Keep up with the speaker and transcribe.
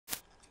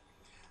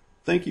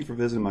Thank you for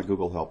visiting my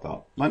Google Help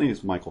Out. My name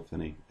is Michael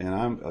Finney, and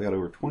I've got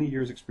over 20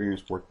 years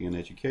experience working in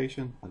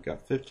education. I've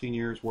got 15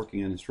 years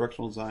working in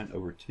instructional design,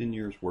 over 10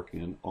 years working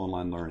in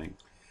online learning.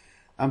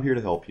 I'm here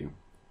to help you.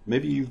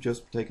 Maybe you've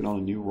just taken on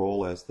a new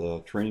role as the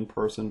training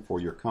person for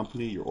your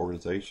company, your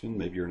organization.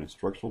 Maybe you're an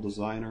instructional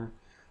designer,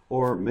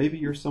 or maybe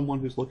you're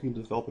someone who's looking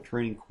to develop a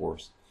training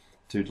course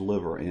to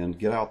deliver and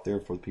get out there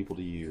for the people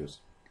to use.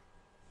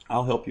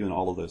 I'll help you in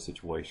all of those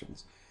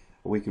situations.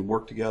 We can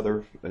work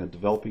together in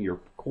developing your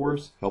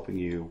course, helping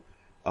you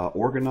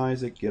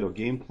organize it, get a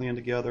game plan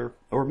together,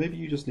 or maybe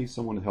you just need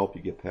someone to help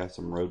you get past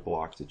some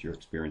roadblocks that you're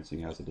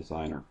experiencing as a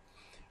designer.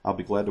 I'll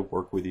be glad to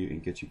work with you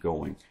and get you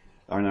going.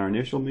 In our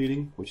initial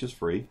meeting, which is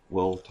free,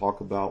 we'll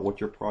talk about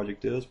what your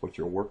project is, what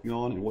you're working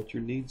on, and what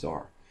your needs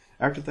are.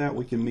 After that,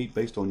 we can meet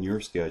based on your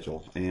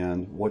schedule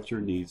and what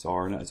your needs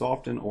are, and as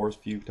often or as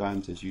few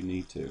times as you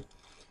need to.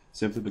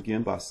 Simply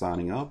begin by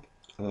signing up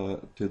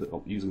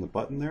using the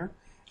button there,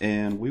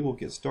 and we will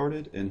get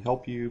started and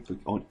help you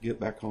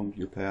get back on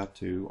your path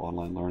to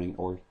online learning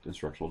or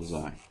instructional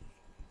design.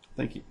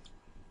 Thank you.